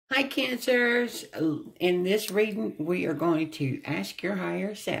Hi, Cancers. In this reading, we are going to ask your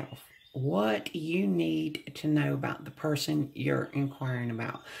higher self what you need to know about the person you're inquiring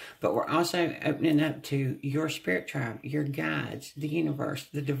about. But we're also opening up to your spirit tribe, your guides, the universe,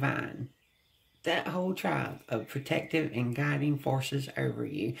 the divine. That whole tribe of protective and guiding forces over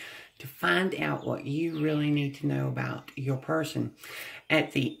you to find out what you really need to know about your person.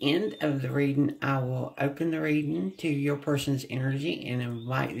 At the end of the reading, I will open the reading to your person's energy and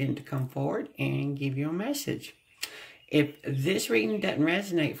invite them to come forward and give you a message. If this reading doesn't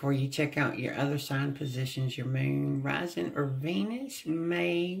resonate for you, check out your other sign positions. Your moon, rising, or Venus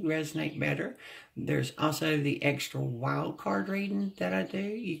may resonate better. There's also the extra wild card reading that I do.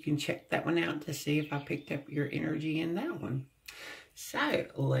 You can check that one out to see if I picked up your energy in that one. So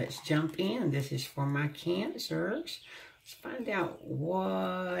let's jump in. This is for my Cancers. Let's find out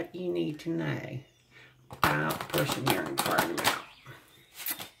what you need to know about the person you're inquiring about.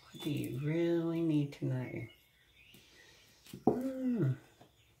 What do you really need to know?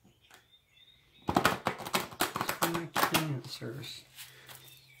 My Cancers.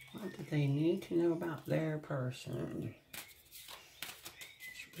 What do they need to know about their person?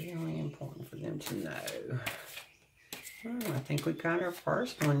 It's really important for them to know. I think we got our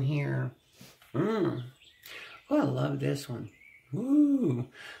first one here. Oh, I love this one. Ooh.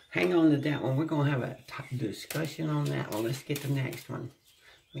 Hang on to that one. We're going to have a discussion on that one. Let's get the next one.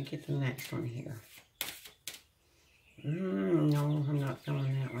 Let me get the next one here. No, I'm not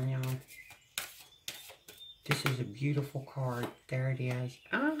feeling that one, y'all. This is a beautiful card. There it is.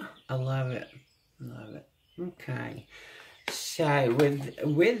 Ah, I love it. Love it. Okay. So,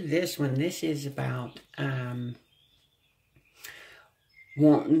 with this one, this is about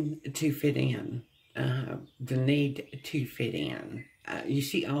wanting to fit in. The need to fit in. You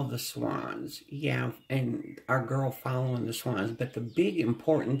see all the swans. Yeah, and our girl following the swans. But the big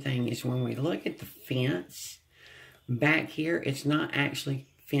important thing is when we look at the fence back here, it's not actually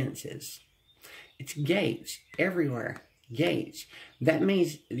fences. It's gates everywhere. Gates. That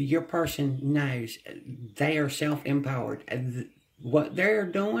means your person knows they are self-empowered. What they're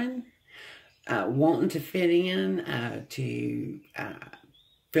doing, wanting to fit in, to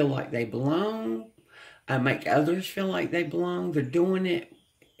feel like they belong, make others feel like they belong. They're doing it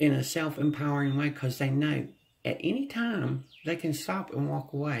in a self-empowering way because they know at any time they can stop and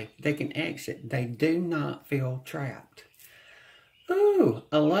walk away. They can exit. They do not feel trapped. Ooh,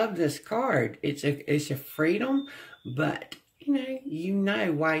 I love this card. It's a freedom, but you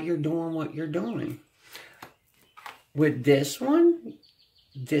know why you're doing what you're doing. With this one,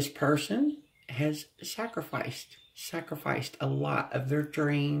 this person has sacrificed a lot of their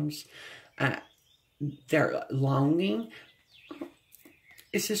dreams, their longing.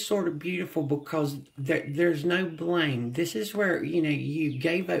 This is sort of beautiful because there's no blame. This is where, you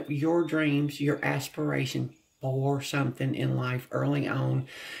gave up your dreams, your aspiration for something in life early on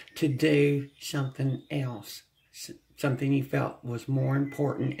to do something else, something you felt was more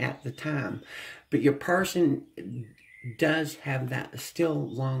important at the time. But your person does have that still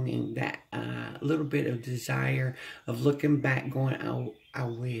longing, that little bit of desire of looking back going, oh, I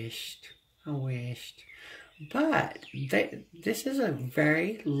wished. But this is a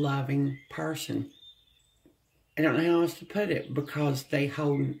very loving person. I don't know how else to put it, because they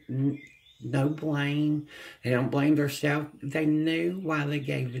hold no blame. They don't blame themselves. They knew why they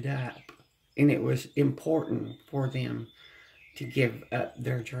gave it up. And it was important for them to give up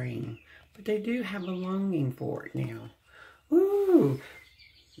their dream. But they do have a longing for it now. Ooh.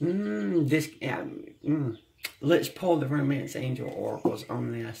 Let's pull the Romance Angel Oracles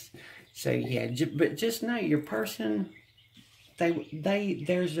on this. So yeah, but just know your person,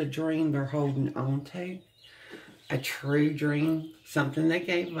 there's a dream they're holding on to. A true dream, something they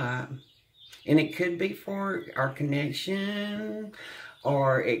gave up. And it could be for our connection,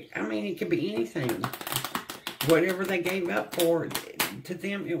 or it could be anything. Whatever they gave up for, to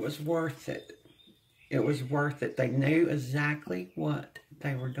them, it was worth it. It was worth it. They knew exactly what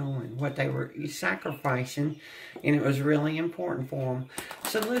they were doing, what they were sacrificing, and it was really important for them.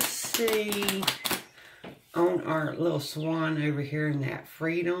 So let's see on our little swan over here, in that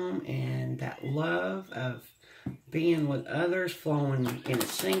freedom and that love of being with others, flowing in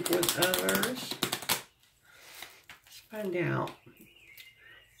sync with others. Let's find out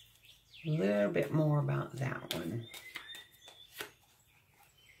a little bit more about that one.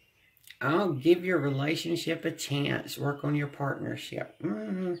 I'll give your relationship a chance. Work on your partnership.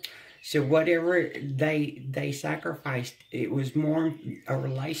 So whatever they sacrificed, it was more, a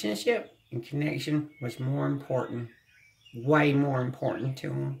relationship and connection was more important. Way more important to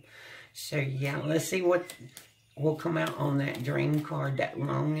them. So yeah, let's see what will come out on that dream card, that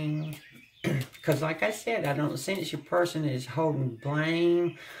longing. Because like I said, I don't sense your person is holding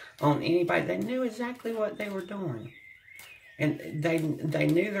blame on anybody. They knew exactly what they were doing. And they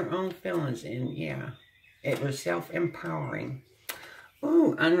knew their own feelings. And yeah, it was self-empowering.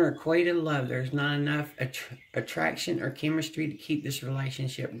 Ooh, unrequited love. There's not enough attraction or chemistry to keep this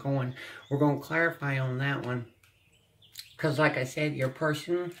relationship going. We're going to clarify on that one. Because like I said, your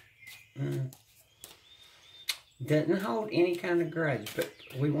person doesn't hold any kind of grudge. But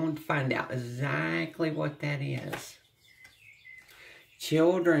we want to find out exactly what that is.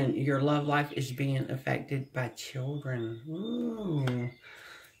 Children. Your love life is being affected by children. Ooh.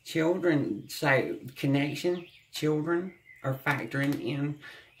 Children. So, connection. Children are factoring in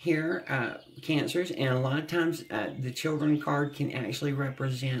here, cancers, and a lot of times the children card can actually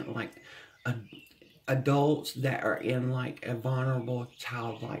represent like adults that are in like a vulnerable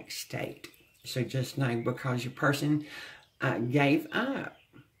childlike state. So just know, because your person gave up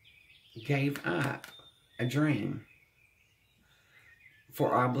a dream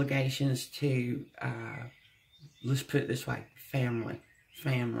for obligations to let's put it this way, family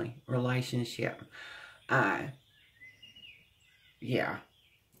relationship. Yeah,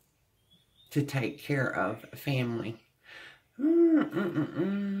 to take care of family. The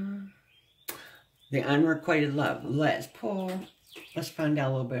unrequited love. Let's find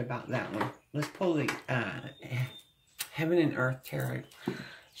out a little bit about that one. Let's pull the Heaven and Earth Tarot.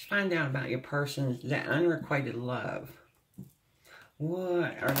 Let's find out about your person's, that unrequited love.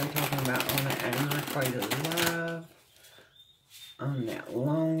 What are they talking about on that unrequited love? On that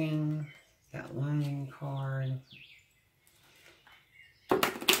longing card.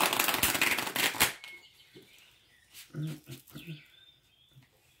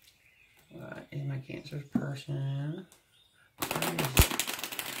 What is my Cancer's person?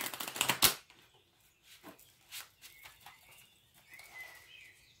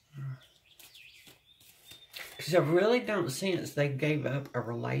 Because I really don't sense they gave up a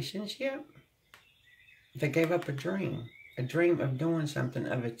relationship. They gave up a dream of doing something,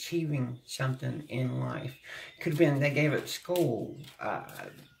 of achieving something in life. Could have been they gave up school,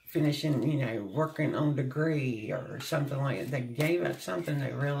 finishing, you know, working on a degree or something like that. They gave up something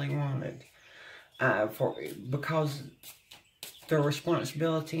they really wanted because their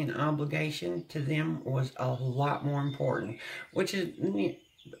responsibility and obligation to them was a lot more important. Which is,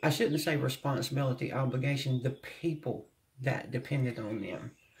 I shouldn't say responsibility, obligation. The people that depended on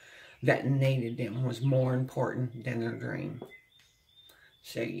them, that needed them, was more important than their dream.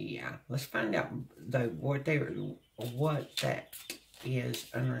 So yeah, let's find out what that is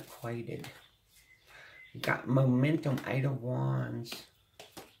unrequited. Got momentum, 8 of Wands,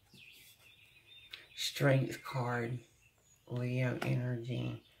 Strength card, Leo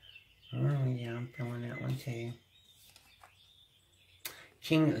energy. Oh yeah, I'm feeling that one too.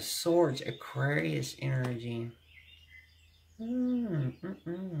 King of Swords, Aquarius energy.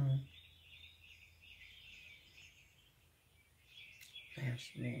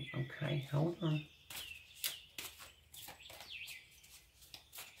 Fascinating. Okay, hold on.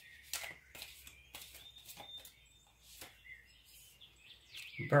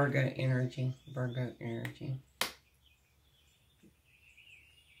 Virgo energy.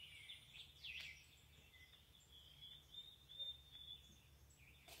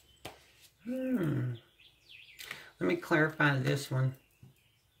 Let me clarify this one.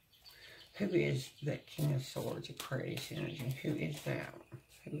 Who is that King of Swords, Aquarius energy? Who is that?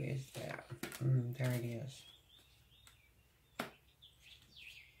 There it is.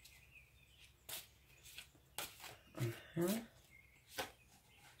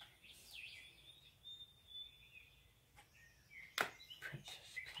 Princess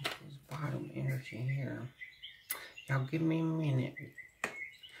People's bottom energy here. Y'all give me a minute.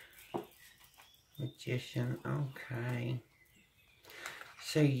 Magician, okay.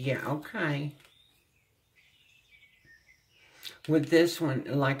 So yeah, okay. With this one,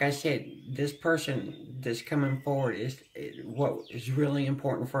 like I said, this person that's coming forward is what is really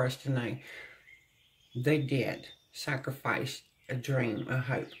important for us to know. They did sacrifice a dream, a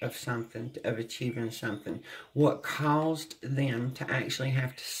hope of something, of achieving something. What caused them to actually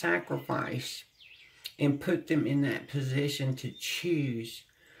have to sacrifice and put them in that position to choose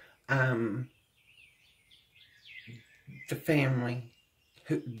the family,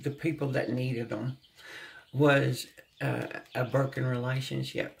 the people that needed them, was a broken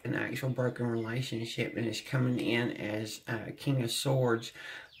relationship, an actual broken relationship, and it's coming in as King of Swords,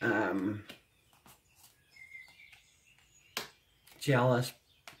 jealous,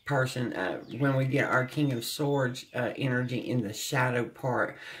 person, when we get our King of Swords energy in the shadow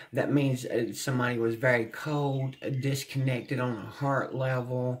part, that means somebody was very cold, disconnected on a heart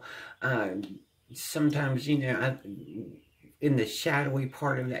level. Sometimes, you know, in the shadowy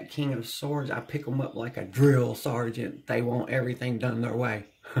part of that King of Swords, I pick them up like a drill sergeant. They want everything done their way.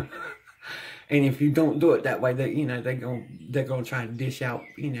 And if you don't do it that way, they, you know, they're gonna try to dish out,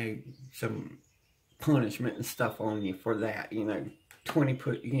 you know, some punishment and stuff on you for that. You know, 20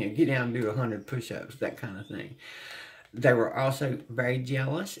 you know, get down and do 100 push-ups, that kind of thing. They were also very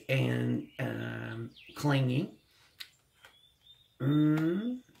jealous and clingy,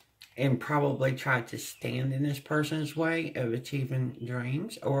 and probably tried to stand in this person's way of achieving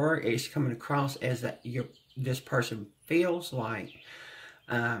dreams, or it's coming across as that this person feels like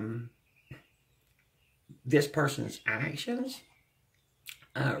this person's actions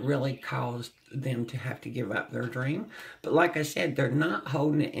really caused them to have to give up their dream. But like I said, they're not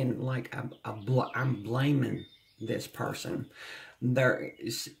holding it in like I'm blaming this person. They're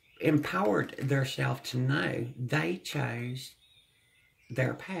empowered themselves to know they chose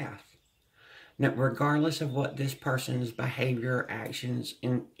their path. Now, regardless of what this person's behavior, actions,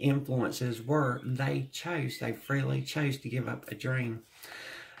 and influences were, they freely chose to give up a dream.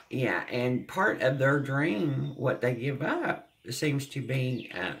 Yeah, and part of their dream, what they give up, seems to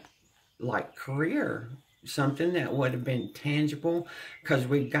be like career, something that would have been tangible, because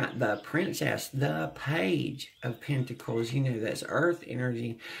we've got the Princess, the Page of Pentacles, you know, that's earth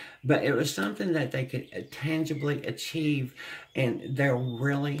energy, but it was something that they could tangibly achieve, and they're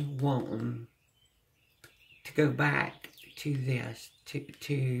really wanting to go back to this,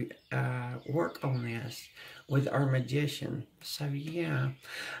 to work on this with our Magician. So yeah,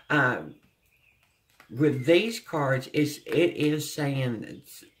 with these cards, it is saying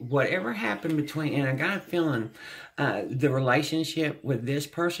whatever happened between, and I got a feeling the relationship with this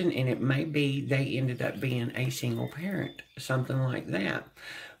person, and it may be they ended up being a single parent, something like that.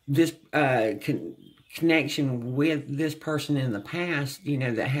 This connection with this person in the past, you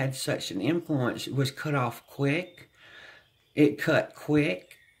know, that had such an influence was cut off quick. It cut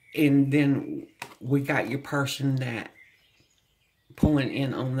quick, and then we got your person that pulling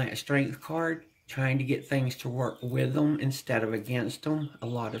in on that strength card, trying to get things to work with them instead of against them. A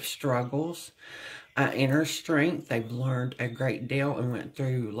lot of struggles. Inner strength, they've learned a great deal and went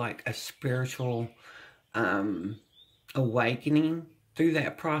through like a spiritual awakening through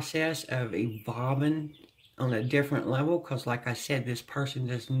that process of evolving on a different level. Because like I said, this person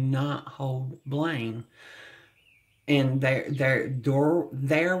does not hold blame. And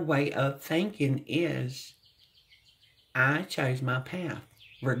their way of thinking is, I chose my path,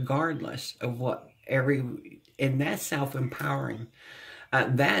 regardless of what and that's self-empowering.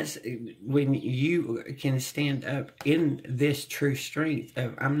 That's when you can stand up in this true strength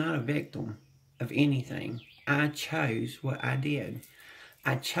of, I'm not a victim of anything. I chose what I did.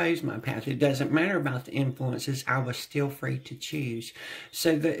 I chose my path. It doesn't matter about the influences. I was still free to choose.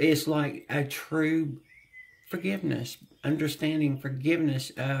 So that it's like a true forgiveness, understanding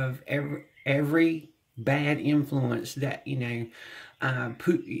forgiveness of every bad influence that, you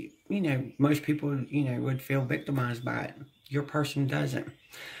know, most people, you know, would feel victimized by it. Your person doesn't.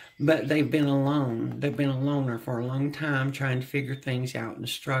 But they've been alone. They've been a loner for a long time, trying to figure things out and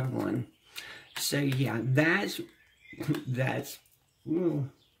struggling. So yeah, that's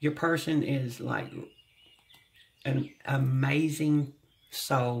your person is like an amazing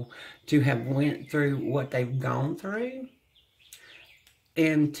soul to have went through what they've gone through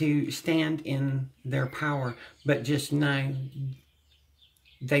and to stand in their power. But just know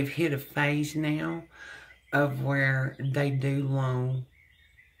they've hit a phase now of where they do long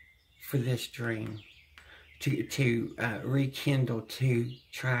for this dream to rekindle, to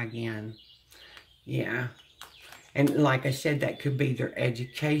try again. Yeah. And like I said, that could be their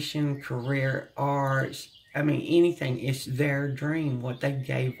education, career, arts. I mean, anything. It's their dream, what they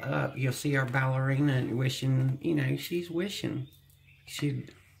gave up. You'll see our ballerina wishing, you know, she's wishing she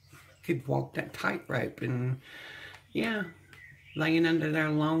could walk that tightrope, and yeah, laying under there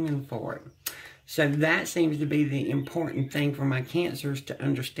longing for it. So that seems to be the important thing for my Cancers to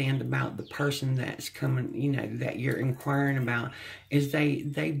understand about the person that's coming, you know, that you're inquiring about, is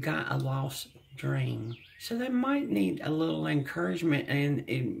they've got a lost dream. So they might need a little encouragement, and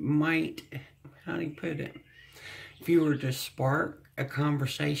it might, how do you put it? If you were to spark a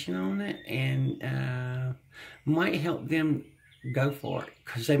conversation on it, and might help them go for it.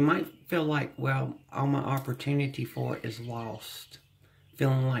 Because they might feel like, well, all my opportunity for it is lost.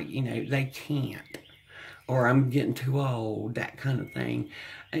 Feeling like, you know, they can't. Or I'm getting too old, that kind of thing.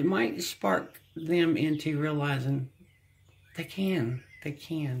 It might spark them into realizing they can. They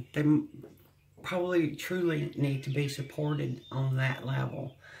can. They probably truly need to be supported on that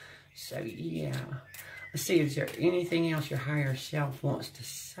level. So, yeah. Let's see, is there anything else your higher self wants to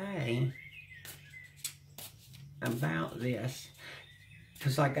say about this?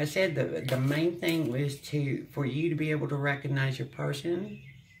 Because like I said, the main thing was for you to be able to recognize your person.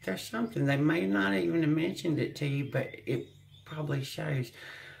 There's something. They may not even have mentioned it to you, but it probably shows.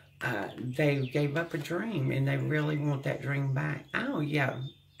 They gave up a dream, and they really want that dream back. Oh, yeah.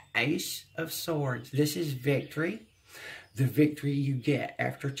 Ace of Swords. This is victory. The victory you get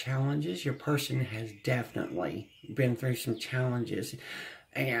after challenges. Your person has definitely been through some challenges.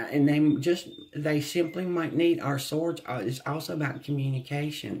 And they simply might need our swords. It's also about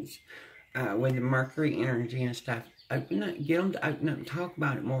communications with the Mercury energy and stuff. Open up, get them to open up and talk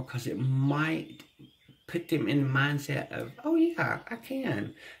about it more, because it might put them in the mindset of, oh yeah, I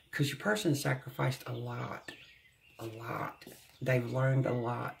can. Because your person sacrificed a lot. A lot. They've learned a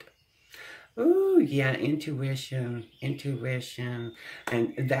lot. Ooh, yeah, intuition. Intuition.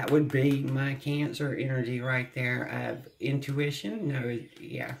 And that would be my Cancer energy right there of intuition. No,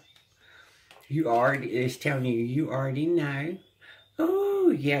 yeah. It's telling you, you already know. Oh,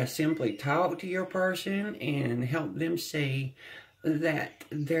 yeah, simply talk to your person and help them see that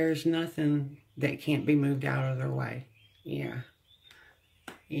there's nothing that can't be moved out of their way. Yeah.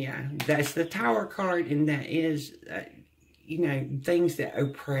 Yeah, that's the Tower card, and that is, things that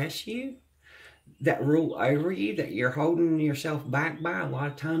oppress you, that rule over you, that you're holding yourself back by. A lot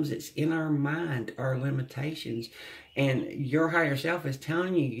of times it's in our mind, our limitations. And your higher self is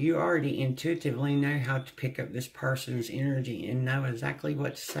telling you, you already intuitively know how to pick up this person's energy and know exactly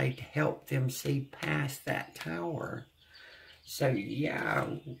what to say to help them see past that tower. So, yeah.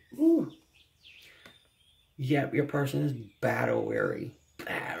 Ooh. Yep, your person is battle weary.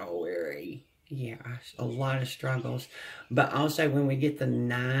 Battle weary. Yeah, a lot of struggles. But also when we get the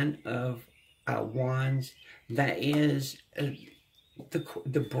 9 of Wands, that is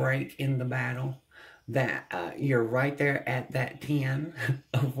the break in the battle. That you're right there at that 10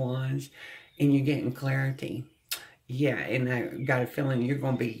 of Wands, and you're getting clarity. Yeah, and I got a feeling you're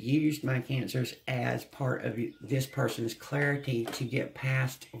going to be used, my Cancers, as part of this person's clarity to get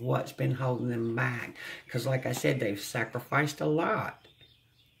past what's been holding them back. Because like I said, they've sacrificed a lot.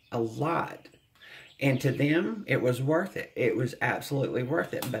 A lot. And to them, it was worth it. It was absolutely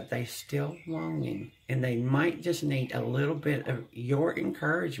worth it. But they're still longing. And they might just need a little bit of your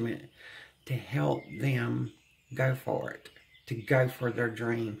encouragement to help them go for it. To go for their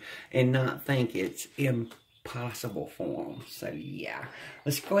dream. And not think it's impossible for them. So, yeah.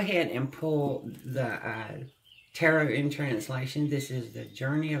 Let's go ahead and pull the Tarot in translation. This is the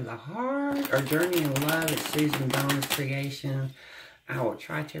Journey of the Heart. Or Journey in Love. It's Susan Dawn's creation. I will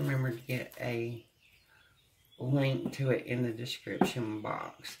try to remember to get a link to it in the description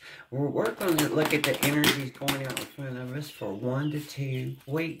box. We're going to look at the energies going out in front of us for 1 to 2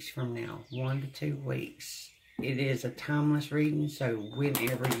 weeks from now. 1 to 2 weeks. It is a timeless reading, so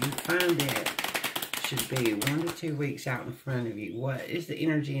whenever you find it, should be 1 to 2 weeks out in front of you. What is the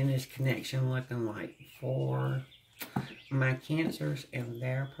energy in this connection looking like for my Cancers and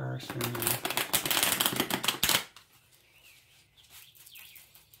their person?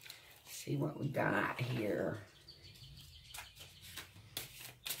 See what we got here.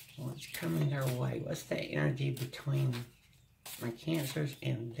 What's coming their way? What's the energy between my Cancers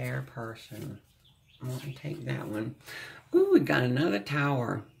and their person? I want to take that one. Ooh, we got another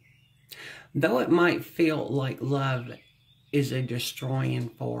Tower. Though it might feel like love is a destroying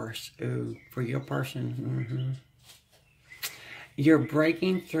force, ooh, for your person, you're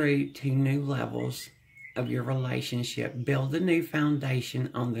breaking through to new levels of your relationship. Build a new foundation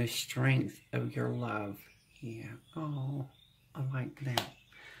on the strength of your love. Yeah. Oh, I like that.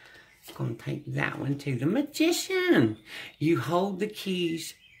 It's going to take that one too. The Magician. You hold the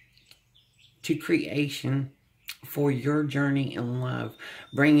keys to creation for your journey in love,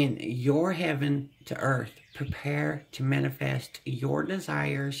 bringing your heaven to earth. Prepare to manifest your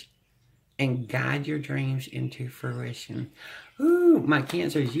desires and guide your dreams into fruition. Ooh, my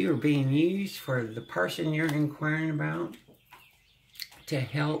Cancers, you are being used for the person you're inquiring about to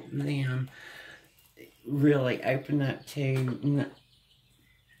help them really open up to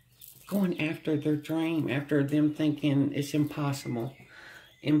going after their dream, after them thinking it's impossible.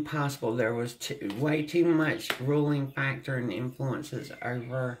 Impossible. There was way too much ruling factor and influences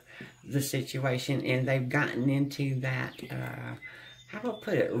over the situation, and they've gotten into that, how do I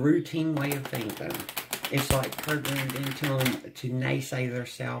put it, routine way of thinking. It's like programmed into them to naysay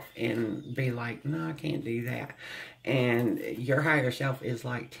themselves and be like, no, I can't do that. And your higher self is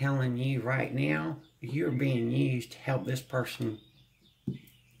like telling you right now, you're being used to help this person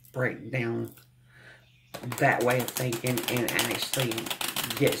break down that way of thinking and actually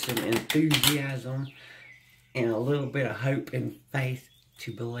get some enthusiasm and a little bit of hope and faith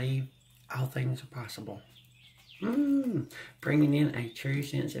to believe all things are possible. Bringing in a true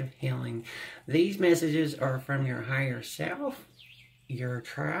sense of healing. These messages are from your higher self, your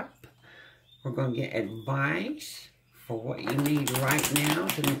tribe. We're going to get advice for what you need right now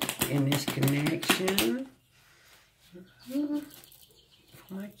in this connection. For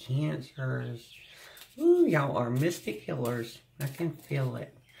my Cancers. Ooh, y'all are mystic healers. I can feel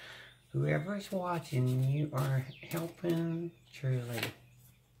it. Whoever is watching, you are helping truly.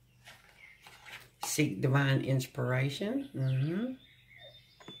 Seek divine inspiration.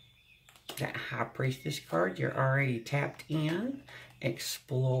 That High Priestess card, you're already tapped in.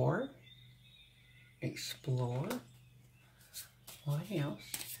 Explore. Explore. What else?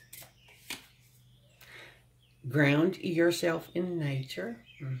 Ground yourself in nature.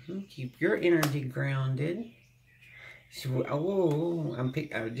 Keep your energy grounded. So,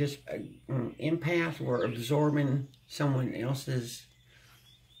 empath. We're absorbing someone else's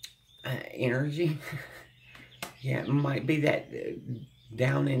energy. Yeah, it might be that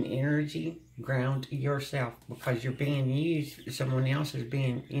down in energy. Ground yourself because you're being used. Someone else is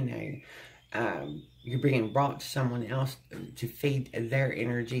being, you're being brought to someone else to feed their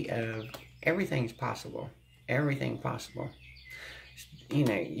energy of everything's possible. Everything possible.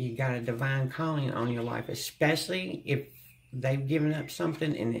 You got a divine calling on your life, especially if they've given up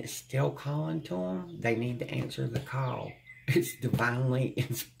something and it's still calling to them. They need to answer the call. It's divinely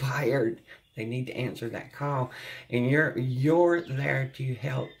inspired. They need to answer that call. And you're there to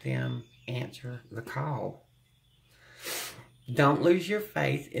help them answer the call. Don't lose your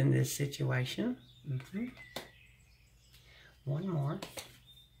faith in this situation. One more.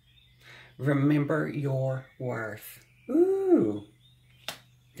 Remember your worth. Ooh.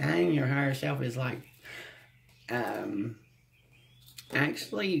 Dang, your higher self is like,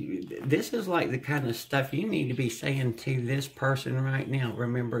 actually, this is like the kind of stuff you need to be saying to this person right now.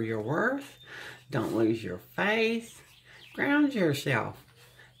 Remember your worth. Don't lose your faith. Ground yourself.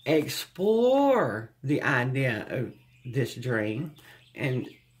 Explore the idea of this dream and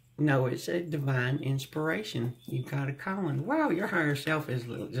know it's a divine inspiration. You've got a calling. Wow, your higher self is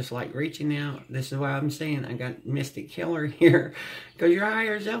just like reaching out. This is why I'm saying I got Mystic Killer here. Because your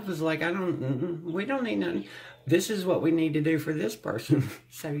higher self is like, we don't need nothing. This is what we need to do for this person.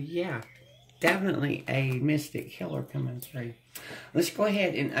 So yeah, definitely a Mystic Killer coming through. Let's go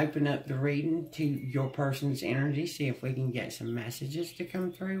ahead and open up the reading to your person's energy. See if we can get some messages to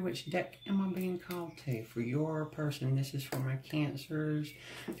come through. Which deck am I being called to? For your person, this is for my Cancers.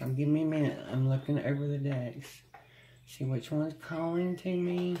 Don't give me a minute. I'm looking over the decks. See which one's calling to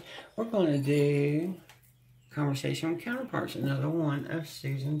me. We're going to do Conversation with Counterparts, another one of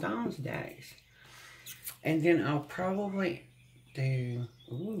Susan Dawn's decks. And then I'll probably do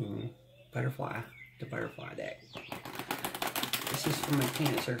the butterfly deck. This is from a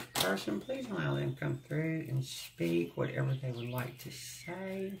Cancer person. Please allow them to come through and speak whatever they would like to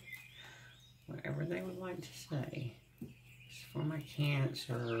say. Whatever they would like to say. It's for my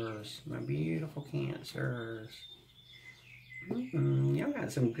Cancers. My beautiful Cancers. Y'all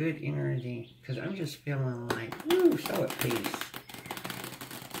got some good energy. Because I'm just feeling like, so at peace.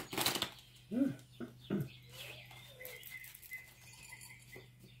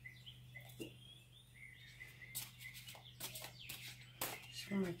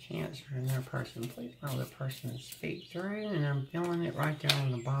 My Cancer and their person, please allow the person to speak through, and I'm feeling it right there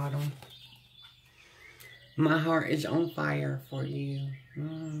on the bottom. My heart is on fire for you.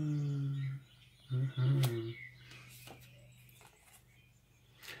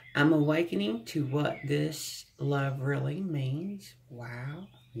 I'm awakening to what this love really means. Wow.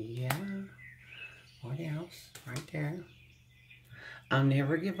 Yeah. What else? Right there. I'll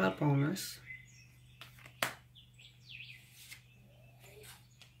never give up on us.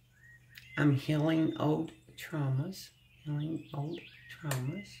 I'm healing old traumas. Healing old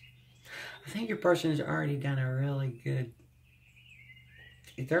traumas. I think your person has already done a really good,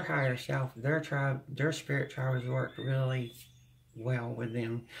 their higher self, their tribe, their spirit tribe has worked really well with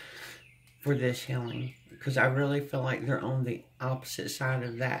them for this healing. Because I really feel like they're on the opposite side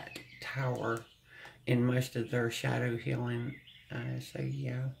of that tower in most of their shadow healing. So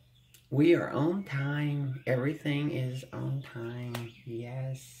yeah. We are on time. Everything is on time.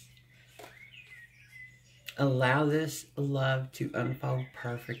 Yes. Allow this love to unfold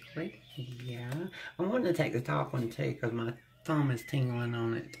perfectly. Yeah. I want to take the top one too because my thumb is tingling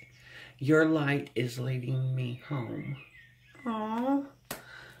on it. Your light is leading me home. Aww.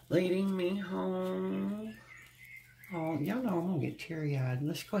 Leading me home. Oh, y'all know I'm going to get teary-eyed.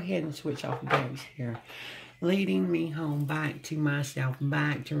 Let's go ahead and switch off decks here. Leading me home, back to myself,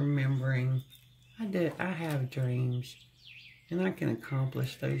 back to remembering. I have dreams, and I can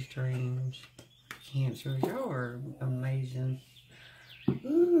accomplish those dreams. Cancer, y'all are amazing.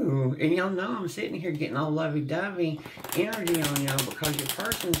 Ooh, and y'all know I'm sitting here getting all lovey-dovey energy on y'all because your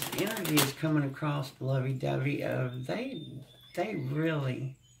person's energy is coming across lovey-dovey of they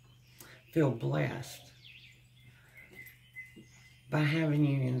really feel blessed by having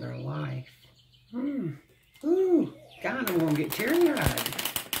you in their life. Ooh, God, I'm going to get teary-eyed.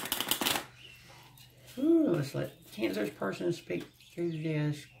 Ooh, let's let Cancer's person speak through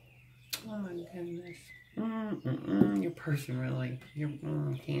this. Oh, my goodness. Your person really, your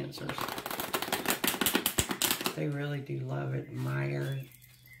Cancers. They really do love it, admire.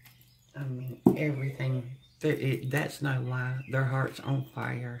 I mean, everything. That's no lie. Their heart's on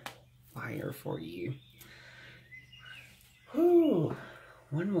fire. Fire for you. Whew.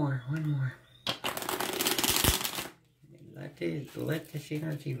 One more. Let this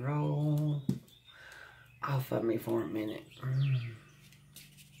energy roll off of me for a minute.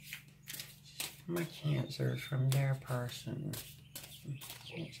 My Cancers from their person.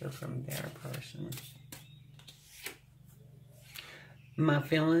 Cancer from their person. My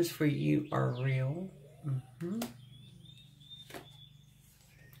feelings for you are real.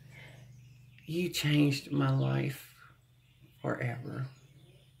 You changed my life forever.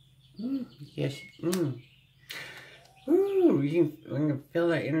 Yes. Ooh, I'm gonna feel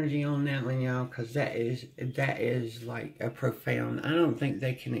that energy on that one, y'all, because that is like a profound. I don't think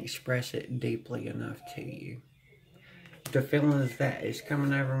they can express it deeply enough to you. The feelings that is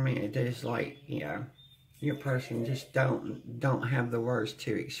coming over me, it is like, yeah, your person just don't have the words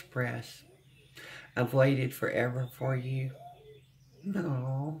to express. I've waited forever for you.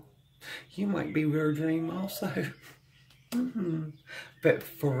 No, you might be your dream also. But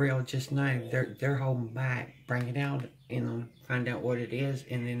for real, just know they're holding back. Bring it out in them. Find out what it is,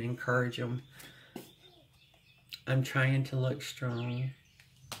 and then encourage them. I'm trying to look strong.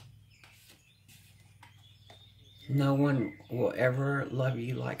 No one will ever love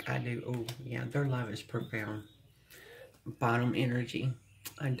you like I do. Oh, yeah, their love is profound. Bottom energy.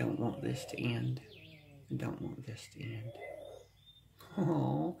 I don't want this to end. I don't want this to end.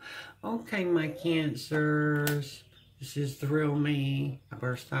 Oh, okay, my Cancers. This is the real me. I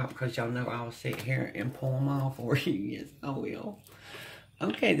better stop because y'all know I'll sit here and pull them off for you. Yes, I will.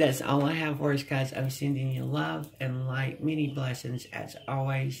 Okay, that's all I have for us, guys. I'm sending you love and light. Many blessings as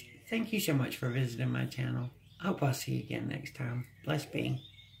always. Thank you so much for visiting my channel. I hope I'll see you again next time. Bless be.